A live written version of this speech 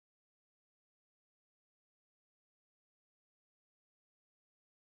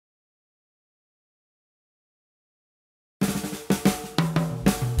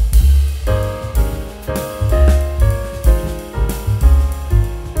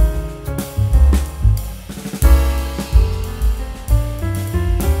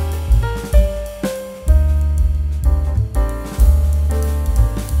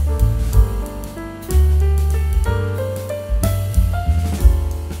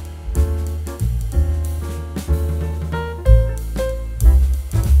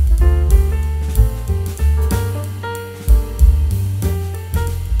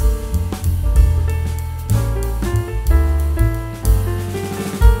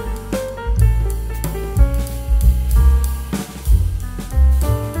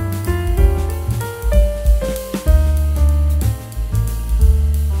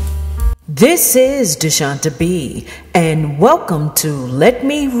This is DeSHANTA B, and welcome to Let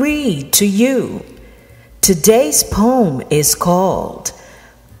Me Read to You. Today's poem is called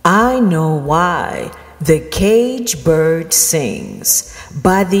I Know Why the Cage Bird Sings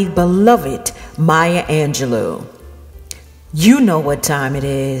by the beloved Maya Angelou. You know what time it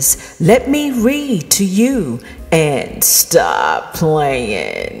is. Let me read to you and stop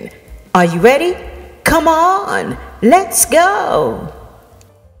playing. Are you ready? Come on, let's go.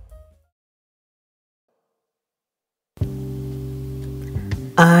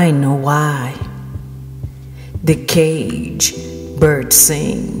 I know why the cage bird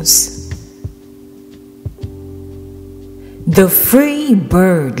sings. The free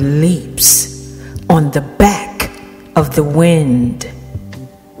bird leaps on the back of the wind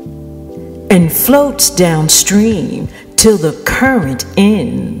and floats downstream till the current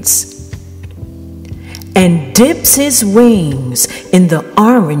ends, and dips his wings in the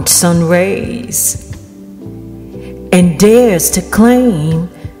orange sun rays and dares to claim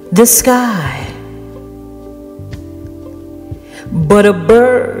the sky. But a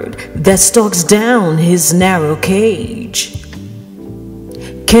bird that stalks down his narrow cage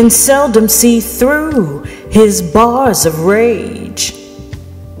can seldom see through his bars of rage.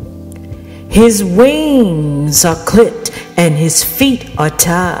 His wings are clipped and his feet are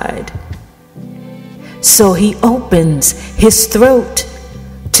tied, so he opens his throat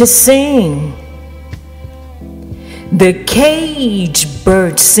to sing. The cage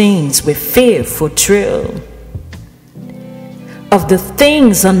bird sings with fearful trill of the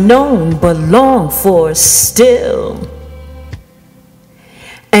things unknown but longed for still,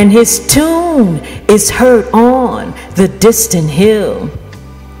 and his tune is heard on the distant hill.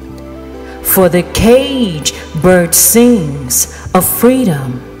 For the cage bird sings of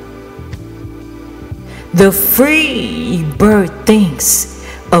freedom. The free bird thinks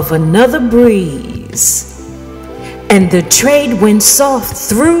of another breeze, and the trade winds soft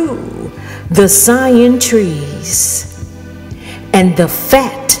through the cyan trees, and the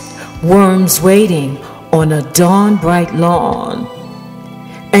fat worms waiting on a dawn bright lawn,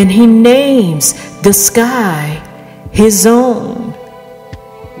 and he names the sky his own.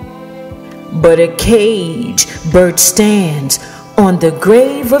 But a cage bird stands on the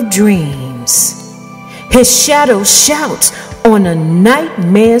grave of dreams. His shadow shouts on a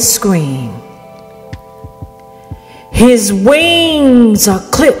nightmare scream. His wings are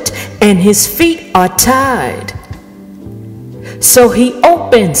clipped and his feet are tied, so he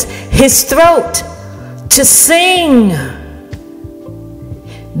opens his throat to sing.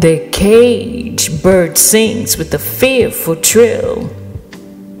 The cage bird sings with a fearful trill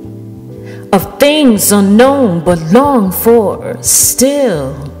of things unknown but longed for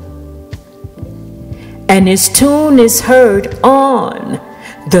still, and his tune is heard on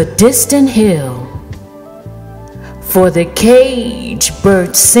the distant hill. For the cage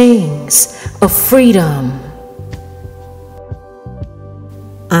bird sings of freedom.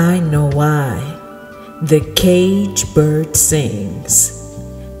 I know why the cage bird sings.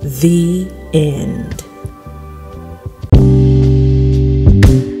 The end.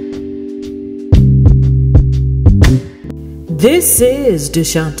 This is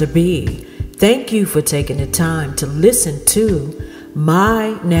DeSHANTA B. Thank you for taking the time to listen to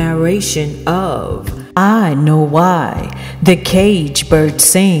my narration of I Know Why the Cage Bird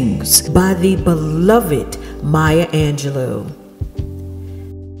Sings by the beloved Maya Angelou.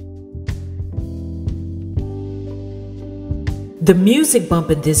 The music bump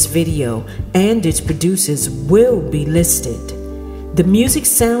in this video and its producers will be listed. The music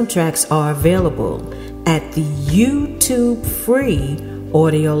soundtracks are available at the YouTube free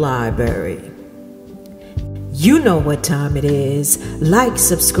audio library. You know what time it is. Like,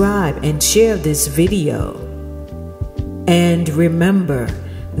 subscribe, and share this video. And remember,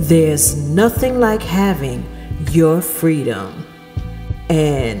 there's nothing like having your freedom.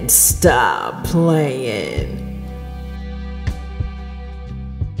 And stop playing.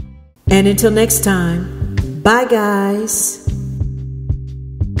 And until next time, bye guys.